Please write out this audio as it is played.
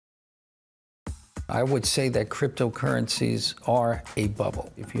I would say that cryptocurrencies are a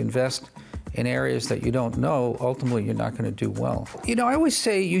bubble. If you invest in areas that you don't know, ultimately you're not going to do well. You know, I always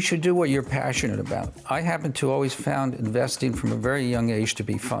say you should do what you're passionate about. I happen to always found investing from a very young age to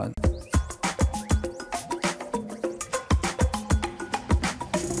be fun.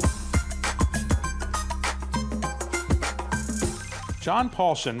 John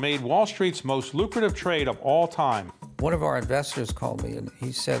Paulson made Wall Street's most lucrative trade of all time. One of our investors called me and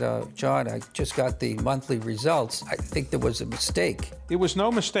he said, John, I just got the monthly results. I think there was a mistake. It was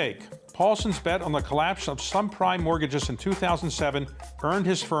no mistake. Paulson's bet on the collapse of subprime mortgages in 2007 earned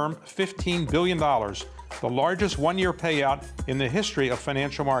his firm $15 billion, the largest one-year payout in the history of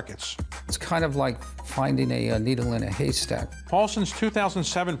financial markets. It's kind of like finding a needle in a haystack. Paulson's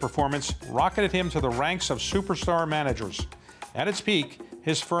 2007 performance rocketed him to the ranks of superstar managers. At its peak,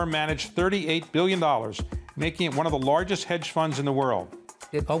 his firm managed $38 billion, making it one of the largest hedge funds in the world.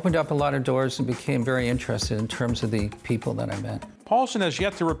 It opened up a lot of doors and became very interested in terms of the people that I met. Paulson has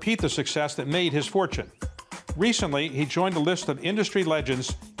yet to repeat the success that made his fortune. Recently, he joined a list of industry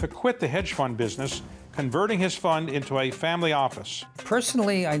legends to quit the hedge fund business, converting his fund into a family office.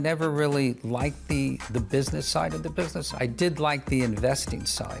 Personally, I never really liked the business side of the business. I did like the investing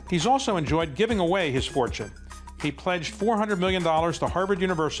side. He's also enjoyed giving away his fortune. He pledged $400 million to Harvard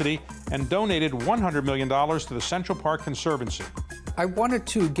University and donated $100 million to the Central Park Conservancy. I wanted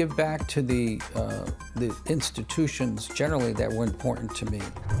to give back to the institutions generally that were important to me.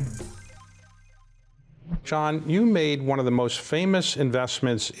 John, you made one of the most famous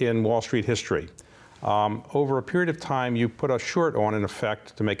investments in Wall Street history. Over a period of time, you put a short on, in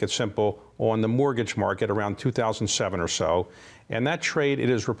effect, to make it simple, on the mortgage market around 2007 or so. And that trade, it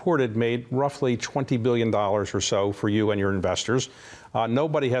is reported, made roughly $20 billion or so for you and your investors.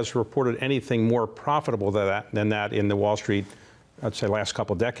 Nobody has reported anything more profitable than that in the Wall Street, I'd say, last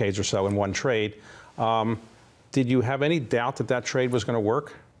couple of decades or so in one trade. Did you have any doubt that that trade was going to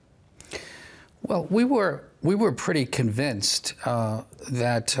work? Well, we were pretty convinced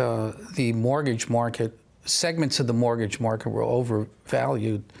that the mortgage market, segments of the mortgage market were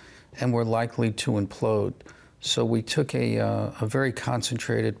overvalued and were likely to implode. So we took a very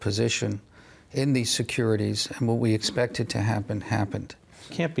concentrated position in these securities, and what we expected to happen happened.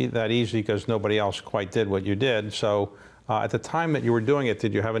 It can't be that easy because nobody else quite did what you did. So at the time that you were doing it,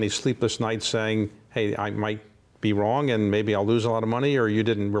 did you have any sleepless nights saying, hey, I might be wrong and maybe I'll lose a lot of money, or you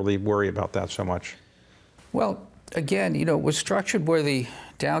didn't really worry about that so much? Well, again, you know, it was structured where the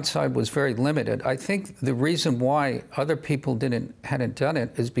downside was very limited. I think the reason why other people hadn't done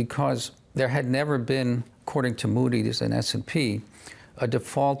it is because there had never been, according to Moody's and S&P, a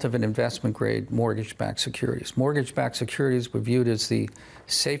default of an investment-grade mortgage-backed securities. Mortgage-backed securities were viewed as the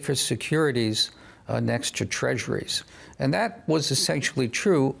safest securities next to treasuries. And that was essentially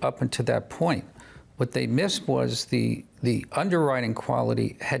true up until that point. What they missed was the underwriting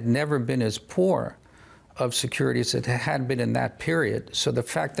quality had never been as poor of securities as it had been in that period. So the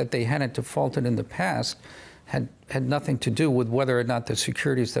fact that they hadn't defaulted in the past had nothing to do with whether or not the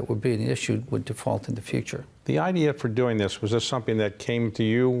securities that were being issued would default in the future. The idea for doing this, was this something that came to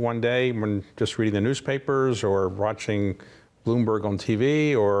you one day when just reading the newspapers or watching Bloomberg on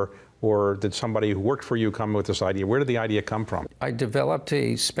TV, or did somebody who worked for you come with this idea? Where did the idea come from? I developed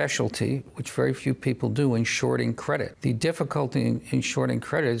a specialty, which very few people do, in shorting credit. The difficulty in shorting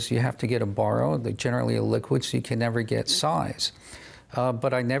credit is you have to get a borrow. They're generally illiquid, so you can never get size.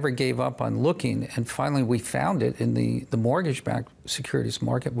 But I never gave up on looking, and finally we found it in the mortgage-backed securities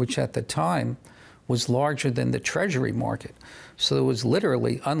market, which at the time was larger than the treasury market. So there was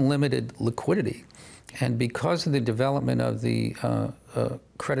literally unlimited liquidity. And because of the development of the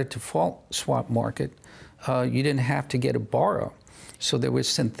credit default swap market, you didn't have to get a borrow. So there was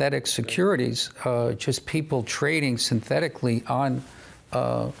synthetic securities, just people trading synthetically on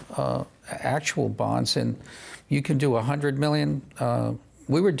actual bonds. And you can do 100 million.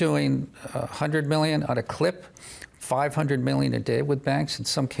 We were doing 100 million on a clip, 500 million a day with banks, in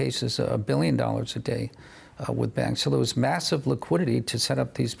some cases $1 billion a day with banks. So there was massive liquidity to set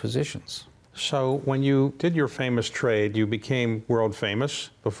up these positions. So when you did your famous trade, you became world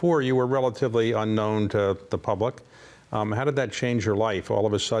famous. Before, you were relatively unknown to the public. How did that change your life? All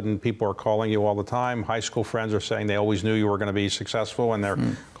of a sudden, people are calling you all the time. High school friends are saying they always knew you were going to be successful, and they're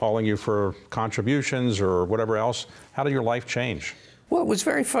calling you for contributions or whatever else. How did your life change? Well, it was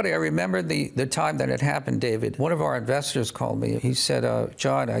very funny. I remember the time that it happened, David. One of our investors called me. He said,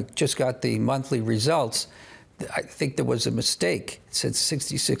 John, I just got the monthly results. I think there was a mistake. It said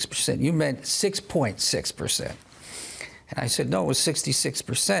 66%. You meant 6.6%. And I said, no, it was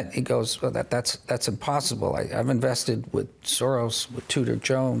 66%. He goes, well, that's impossible. I've invested with Soros, with Tudor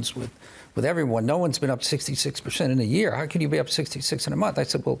Jones, with everyone. No one's been up 66% in a year. How can you be up 66 in a month? I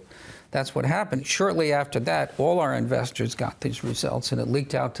said, well, that's what happened. Shortly after that, all our investors got these results, and it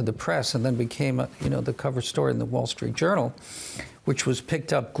leaked out to the press and then became the cover story in the Wall Street Journal, which was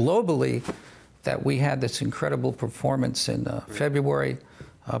picked up globally, that we had this incredible performance in February,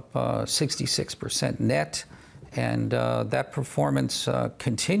 up 66% net. And that performance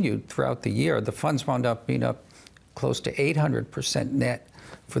continued throughout the year. The funds wound up being up close to 800% net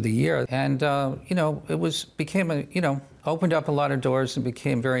for the year. And, opened up a lot of doors and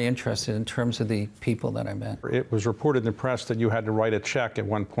became very interested in terms of the people that I met. It was reported in the press that you had to write a check at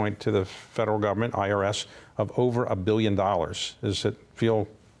one point to the federal government, IRS, of over $1 billion. Does it feel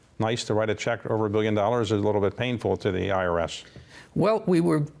nice to write a check over $1 billion, or is it a little bit painful to the IRS? Well, we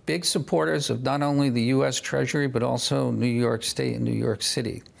were big supporters of not only the U.S. Treasury, but also New York State and New York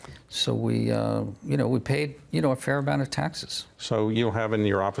City. So we paid, a fair amount of taxes. So you don't have in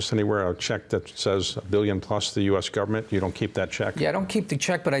your office anywhere a check that says $1 billion plus the U.S. government? You don't keep that check? Yeah, I don't keep the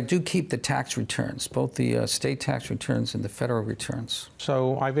check, but I do keep the tax returns, both the state tax returns and the federal returns.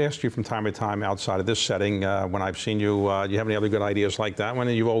 So I've asked you from time to time outside of this setting, when I've seen you, you have any other good ideas like that one?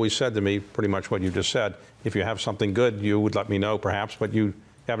 And you've always said to me pretty much what you just said. If you have something good, you would let me know perhaps, but you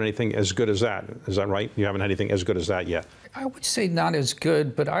haven't anything as good as that. Is that right? You haven't anything as good as that yet? I would say not as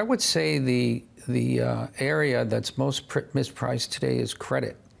good, but I would say the area that's most mispriced today is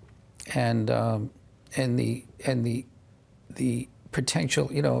credit, and the potential.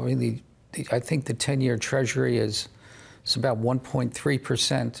 I think the 10-year Treasury is about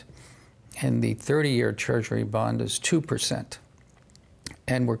 1.3%, and the 30-year Treasury bond is 2%.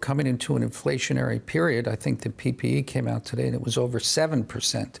 And we're coming into an inflationary period. I think the PPE came out today and it was over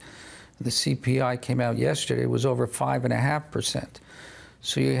 7%. The CPI came out yesterday, it was over 5.5%.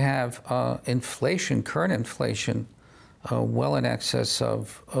 So you have inflation, current inflation, well in excess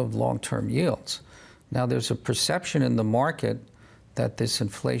of long-term yields. Now there's a perception in the market that this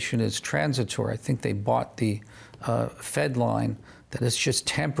inflation is transitory. I think they bought the Fed line that it's just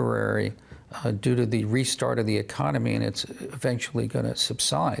temporary due to the restart of the economy, and it's eventually going to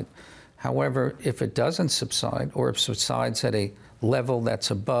subside. However, if it doesn't subside, or if it subsides at a level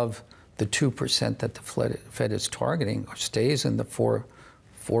that's above the 2% that the Fed is targeting, or stays in the 4%,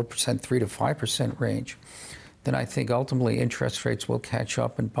 3 to 5% range, then I think ultimately interest rates will catch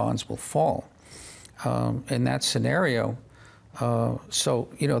up and bonds will fall. In that scenario,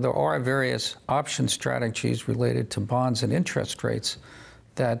 there are various option strategies related to bonds and interest rates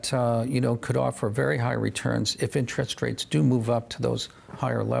that could offer very high returns if interest rates do move up to those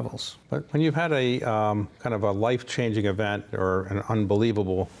higher levels. But when you've had a kind of a life-changing event or an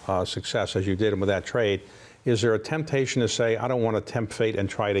unbelievable success, as you did with that trade, is there a temptation to say, I don't want to tempt fate and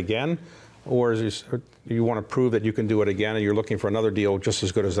try it again? Or do you want to prove that you can do it again and you're looking for another deal just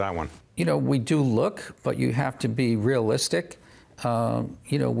as good as that one? We do look, but you have to be realistic.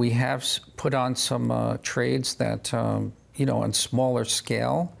 We have put on some trades that on smaller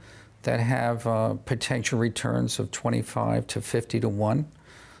scale that have potential returns of 25 to 50 to 1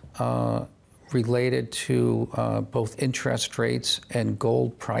 related to both interest rates and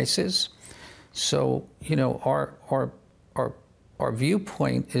gold prices. So, our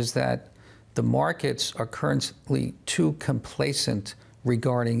viewpoint is that the markets are currently too complacent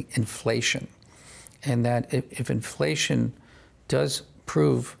regarding inflation, and that if inflation does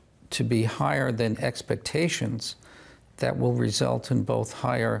prove to be higher than expectations, that will result in both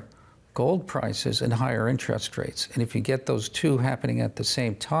higher gold prices and higher interest rates. And if you get those two happening at the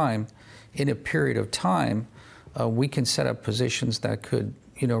same time, in a period of time, we can set up positions that could,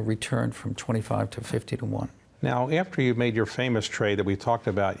 return from 25 to 50 to 1. Now, after you made your famous trade that we talked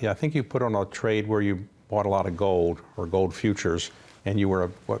about, I think you put on a trade where you bought a lot of gold or gold futures, and you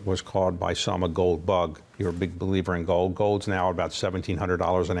were what was called by some a gold bug. You're a big believer in gold. Gold's now about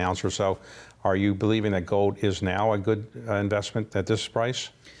 $1,700 an ounce or so. Are you believing that gold is now a good investment at this price?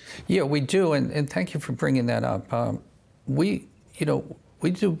 Yeah, we do, and thank you for bringing that up. We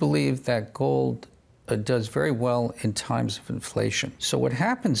do believe that gold does very well in times of inflation. So what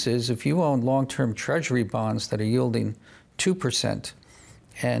happens is if you own long-term treasury bonds that are yielding 2%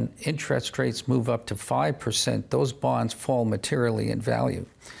 and interest rates move up to 5%, those bonds fall materially in value.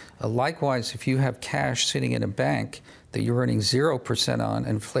 Likewise, if you have cash sitting in a bank that you're earning 0% on, and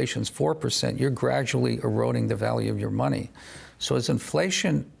inflation's 4%, you're gradually eroding the value of your money. So as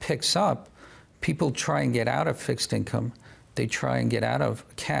inflation picks up, people try and get out of fixed income, they try and get out of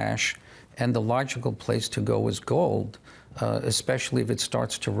cash, and the logical place to go is gold, especially if it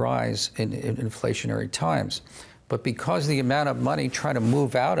starts to rise in inflationary times. But because the amount of money trying to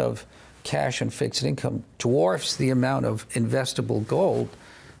move out of cash and fixed income dwarfs the amount of investable gold,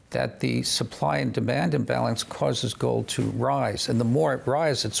 that the supply and demand imbalance causes gold to rise. And the more it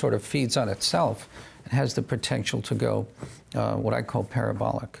rises, it sort of feeds on itself and has the potential to go what I call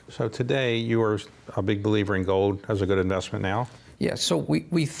parabolic. So today, you are a big believer in gold as a good investment now? Yeah, so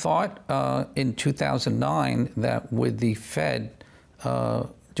we thought in 2009 that with the Fed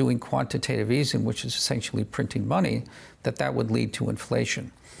doing quantitative easing, which is essentially printing money, that would lead to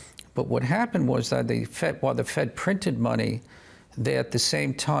inflation. But what happened was that while the Fed printed money, they at the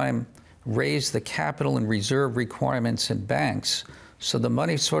same time raised the capital and reserve requirements in banks. So the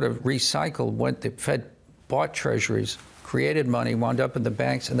money sort of recycled when the Fed bought treasuries, created money, wound up in the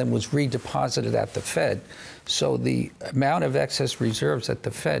banks, and then was redeposited at the Fed. So the amount of excess reserves at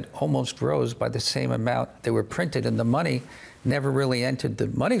the Fed almost rose by the same amount they were printed, and the money never really entered the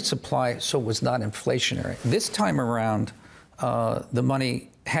money supply, so it was not inflationary. This time around, the money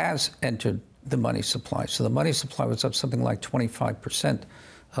has entered the money supply. So the money supply was up something like 25%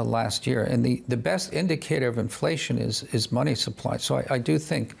 last year. And the best indicator of inflation is money supply. So I do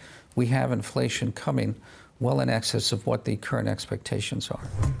think we have inflation coming well in excess of what the current expectations are.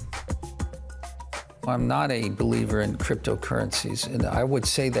 I'm not a believer in cryptocurrencies, and I would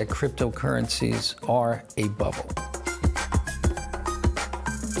say that cryptocurrencies are a bubble.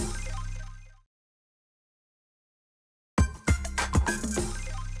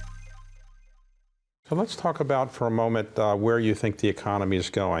 So let's talk about for a moment where you think the economy is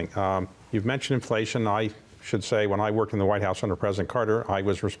going. You've mentioned inflation. I should say when I worked in the White House under President Carter, I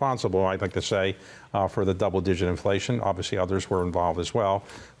was responsible, I'd like to say, for the double-digit inflation. Obviously, others were involved as well.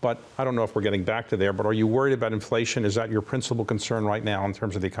 But I don't know if we're getting back to there, but are you worried about inflation? Is that your principal concern right now in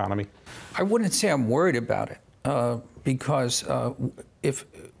terms of the economy? I wouldn't say I'm worried about it because if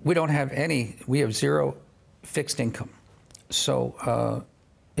we don't have we have zero fixed income. So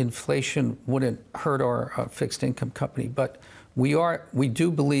inflation wouldn't hurt our fixed income company, but we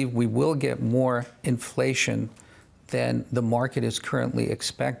do believe we will get more inflation than the market is currently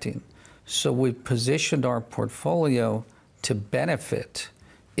expecting. So we've positioned our portfolio to benefit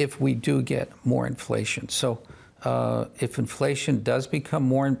if we do get more inflation. So if inflation does become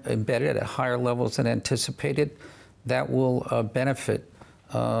more embedded at higher levels than anticipated, that will benefit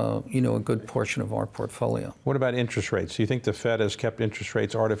a good portion of our portfolio. What about interest rates? Do you think the Fed has kept interest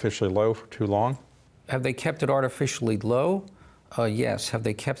rates artificially low for too long? Have they kept it artificially low? Yes. Have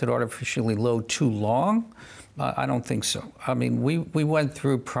they kept it artificially low too long? I don't think so. I mean, we went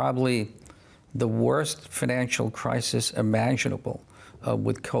through probably the worst financial crisis imaginable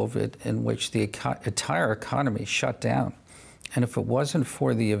with COVID, in which the entire economy shut down. And if it wasn't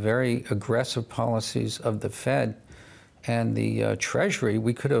for the very aggressive policies of the Fed and the Treasury,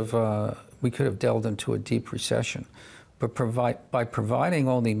 we could have delved into a deep recession. But by providing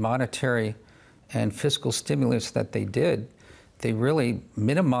all the monetary and fiscal stimulus that they did, they really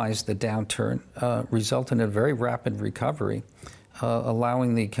minimized the downturn, resulted in a very rapid recovery,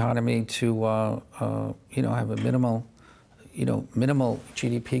 allowing the economy to have a minimal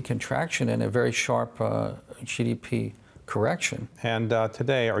GDP contraction and a very sharp GDP correction. And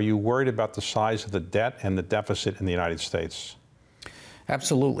today, are you worried about the size of the debt and the deficit in the United States?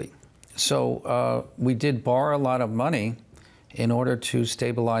 Absolutely. So we did borrow a lot of money in order to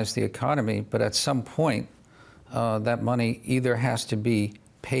stabilize the economy, but at some point, that money either has to be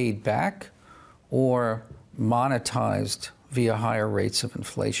paid back or monetized via higher rates of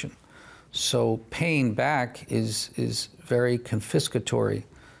inflation. So paying back is very confiscatory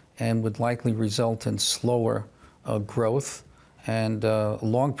and would likely result in slower growth and a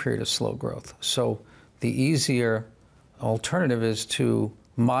long period of slow growth. So the easier alternative is to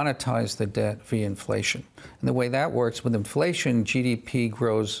monetize the debt via inflation. And the way that works, with inflation, GDP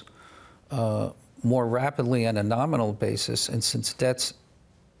grows more rapidly on a nominal basis, and since debt's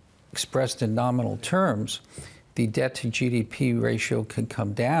expressed in nominal terms, the debt to GDP ratio can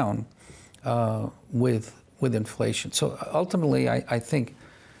come down with inflation. So ultimately, I think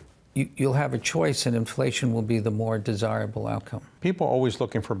you'll have a choice, and inflation will be the more desirable outcome. People are always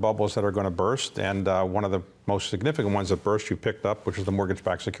looking for bubbles that are going to burst, and one of the most significant ones that burst you picked up, which is the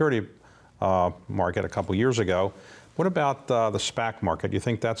mortgage-backed security market a couple years ago. What about the SPAC market? Do you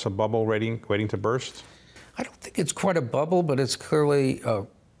think that's a bubble waiting to burst? I don't think it's quite a bubble, but it's clearly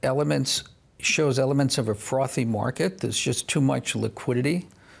shows elements of a frothy market. There's just too much liquidity.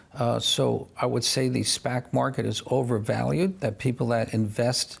 So I would say the SPAC market is overvalued, that people that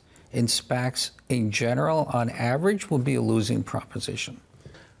invest in SPACs in general, on average, will be a losing proposition.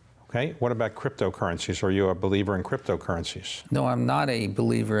 Okay, what about cryptocurrencies? Are you a believer in cryptocurrencies? No, I'm not a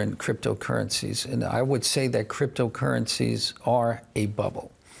believer in cryptocurrencies, and I would say that cryptocurrencies are a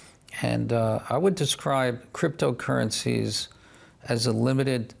bubble. And I would describe cryptocurrencies as a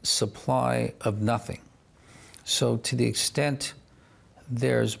limited supply of nothing. So to the extent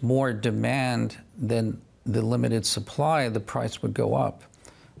there's more demand than the limited supply, the price would go up.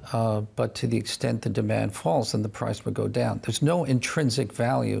 But to the extent the demand falls, then the price would go down. There's no intrinsic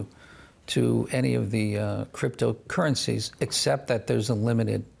value to any of the cryptocurrencies, except that there's a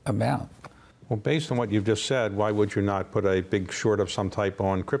limited amount. Well, based on what you've just said, why would you not put a big short of some type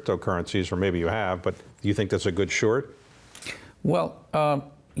on cryptocurrencies? Or maybe you have, but do you think that's a good short? Well,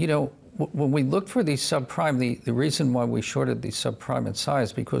 you know, when we looked for these subprime, the reason why we shorted the subprime in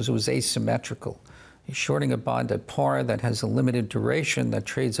size because it was asymmetrical. You're shorting a bond at par that has a limited duration that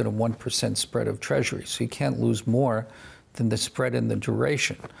trades at a 1% spread of treasury. So you can't lose more than the spread in the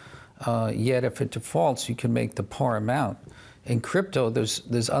duration. Yet if it defaults, you can make the par amount. In crypto,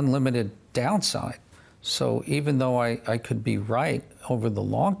 there's unlimited downside. So even though I could be right over the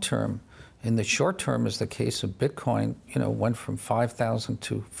long term, in the short term, as the case of Bitcoin, you know, went from 5,000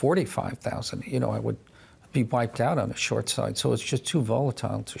 to 45,000, you know, I would be wiped out on the short side. So it's just too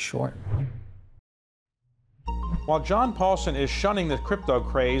volatile to short. While John Paulson is shunning the crypto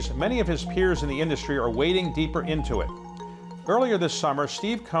craze, many of his peers in the industry are wading deeper into it. Earlier this summer,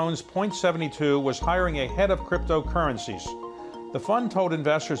 Steve Cohen's Point72 was hiring a head of cryptocurrencies. The fund told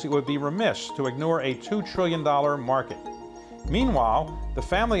investors it would be remiss to ignore a $2 trillion market. Meanwhile, the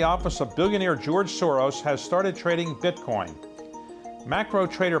family office of billionaire George Soros has started trading Bitcoin. Macro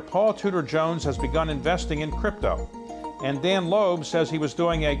trader Paul Tudor Jones has begun investing in crypto. And Dan Loeb says he was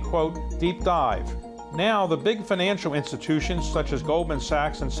doing a, quote, deep dive. Now, the big financial institutions such as Goldman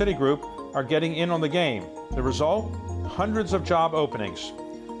Sachs and Citigroup are getting in on the game. The result? Hundreds of job openings.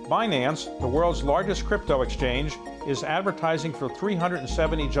 Binance, the world's largest crypto exchange, is advertising for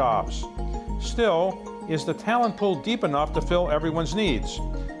 370 jobs. Still, is the talent pool deep enough to fill everyone's needs?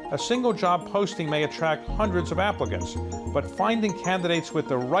 A single job posting may attract hundreds of applicants, but finding candidates with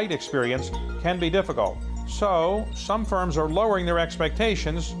the right experience can be difficult. So, some firms are lowering their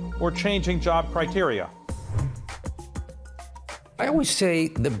expectations or changing job criteria. I always say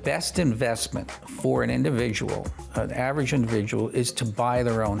the best investment for an individual, an average individual, is to buy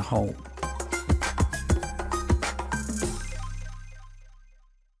their own home.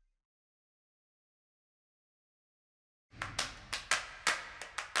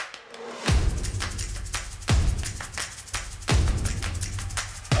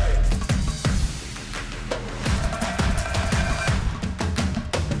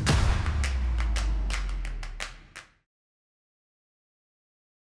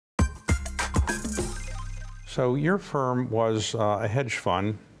 So your firm was a hedge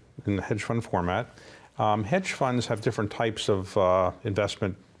fund in the hedge fund format. Hedge funds have different types of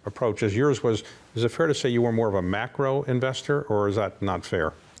investment approaches. Yours was, is it fair to say you were more of a macro investor, or is that not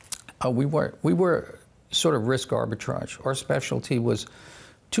fair? We were sort of risk arbitrage. Our specialty was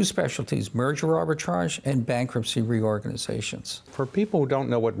two specialties: merger arbitrage and bankruptcy reorganizations. For people who don't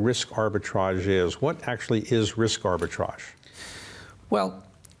know what risk arbitrage is, what actually is risk arbitrage? Well,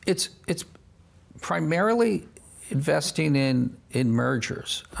 it's primarily investing in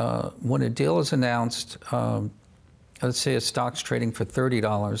mergers. When a deal is announced, let's say a stock's trading for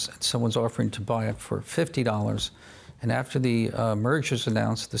 $30 and someone's offering to buy it for $50, and after the merger is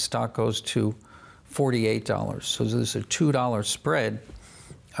announced, the stock goes to $48. So there's a $2 spread,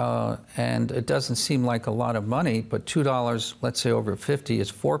 and it doesn't seem like a lot of money, but $2, let's say over 50,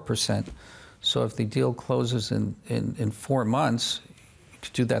 is 4%. So if the deal closes in 4 months,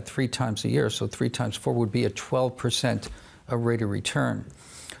 to do that 3 times a year, so 3 times 4 would be a 12% rate of return.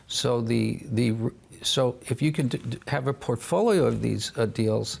 So so if you can have a portfolio of these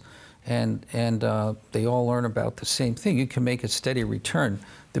deals, and they all learn about the same thing, you can make a steady return.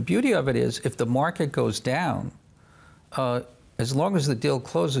 The beauty of it is, if the market goes down, as long as the deal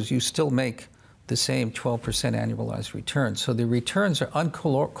closes, you still make the same 12% annualized return. So the returns are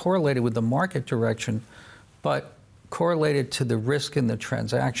uncorrelated with the market direction, but correlated to the risk in the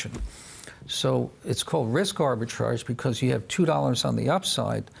transaction. So it's called risk arbitrage because you have $2 on the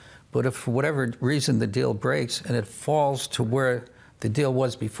upside, but if for whatever reason the deal breaks and it falls to where the deal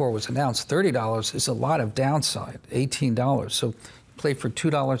was before it was announced, $30 is a lot of downside, $18. So you play for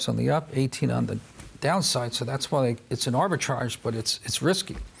 $2 on the up, 18 on the downside. So that's why it's an arbitrage, but it's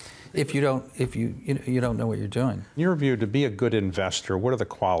risky if you don't know what you're doing. In your view, to be a good investor, what are the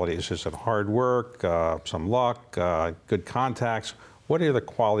qualities? Is it hard work, some luck, good contacts? What are the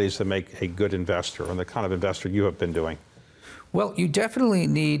qualities that make a good investor, or the kind of investor you have been doing? Well, you definitely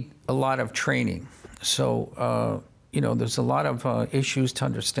need a lot of training. So, there's a lot of issues to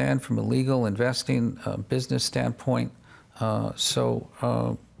understand from a legal, investing, business standpoint.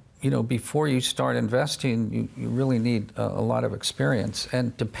 Before you start investing, you really need a lot of experience.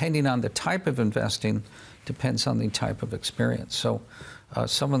 And depending on the type of investing, depends on the type of experience. So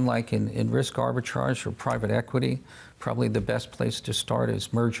someone like in risk arbitrage or private equity, probably the best place to start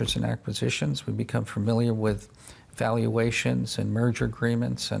is mergers and acquisitions. We become familiar with valuations and merger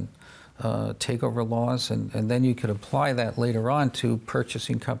agreements and takeover laws, and then you could apply that later on to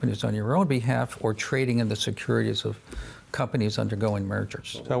purchasing companies on your own behalf or trading in the securities of companies undergoing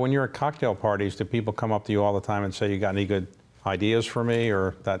mergers. So when you're at cocktail parties, do people come up to you all the time and say, you got any good ideas for me,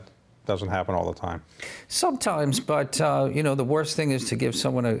 or that doesn't happen all the time? Sometimes, but the worst thing is to give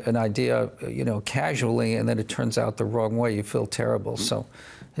someone an idea, casually, and then it turns out the wrong way. You feel terrible. So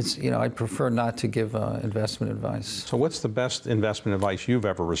it's, I prefer not to give investment advice. So what's the best investment advice you've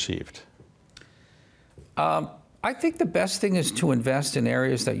ever received? I think the best thing is to invest in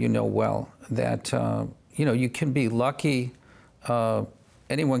areas that you know well, that you can be lucky.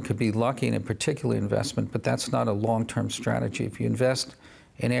 Anyone could be lucky in a particular investment, but that's not a long-term strategy. If you invest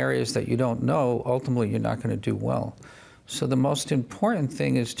in areas that you don't know, ultimately you're not going to do well. So the most important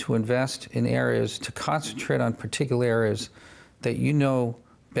thing is to invest in areas, to concentrate on particular areas that you know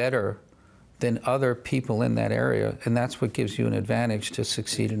better than other people in that area, and that's what gives you an advantage to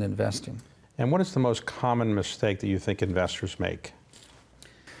succeed in investing. And what is the most common mistake that you think investors make?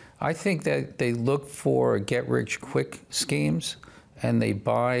 I think that they look for get-rich-quick schemes, and they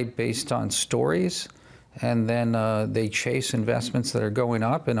buy based on stories, and then they chase investments that are going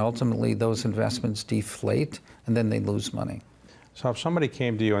up, and ultimately those investments deflate, and then they lose money. So if somebody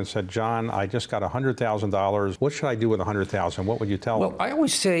came to you and said, John, I just got $100,000, what should I do with $100,000? What would you tell them? Well, I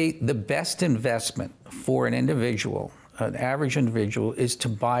always say the best investment for an individual, an average individual, is to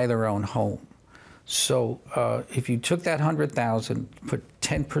buy their own home. So if you took that $100,000, put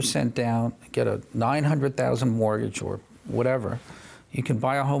 10% down, get a $900,000 mortgage or whatever, you can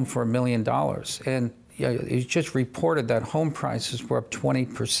buy a home for $1 million. And it's just reported that home prices were up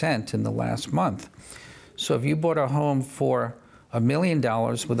 20% in the last month. So if you bought a home for $1 million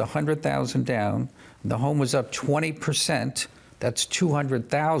with $100,000 down, the home was up 20%, that's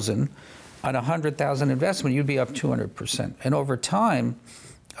 $200,000. On a $100,000 investment, you'd be up 200%. And over time,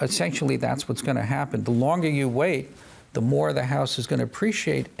 essentially that's what's going to happen. The longer you wait, the more the house is going to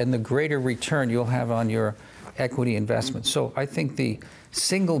appreciate and the greater return you'll have on your equity investment. So I think the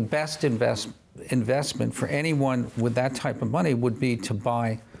single best investment for anyone with that type of money would be to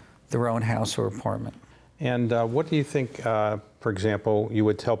buy their own house or apartment. And what do you think, for example, you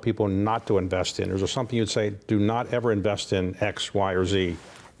would tell people not to invest in? Or is there something you'd say, do not ever invest in X, Y, or Z?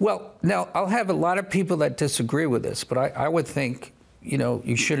 Well, now, I'll have a lot of people that disagree with this, but I would think,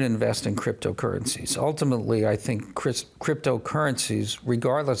 you shouldn't invest in cryptocurrencies. Ultimately, I think cryptocurrencies,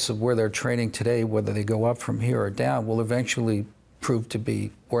 regardless of where they're trading today, whether they go up from here or down, will eventually prove to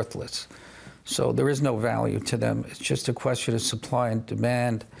be worthless. So there is no value to them. It's just a question of supply and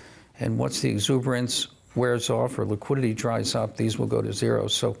demand. And once the exuberance wears off or liquidity dries up, these will go to zero.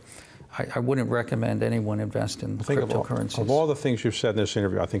 So I wouldn't recommend anyone invest in cryptocurrencies. Of all the things you've said in this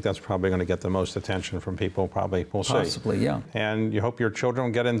interview, I think that's probably going to get the most attention from people, probably. We'll see. Possibly, yeah. And you hope your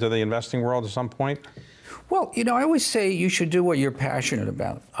children get into the investing world at some point? Well, I always say you should do what you're passionate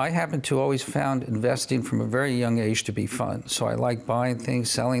about. I happen to always found investing from a very young age to be fun. So I like buying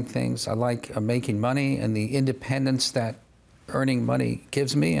things, selling things. I like making money and the independence that earning money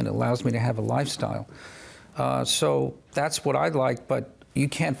gives me and allows me to have a lifestyle. So that's what I like, but you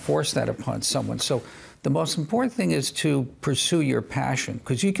can't force that upon someone. So the most important thing is to pursue your passion,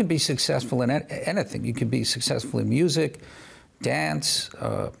 because you can be successful in anything. You can be successful in music, dance,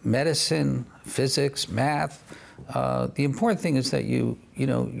 medicine, physics, math. The important thing is that you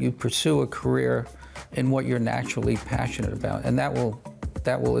pursue a career in what you're naturally passionate about, and that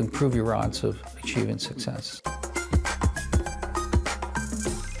will improve your odds of achieving success.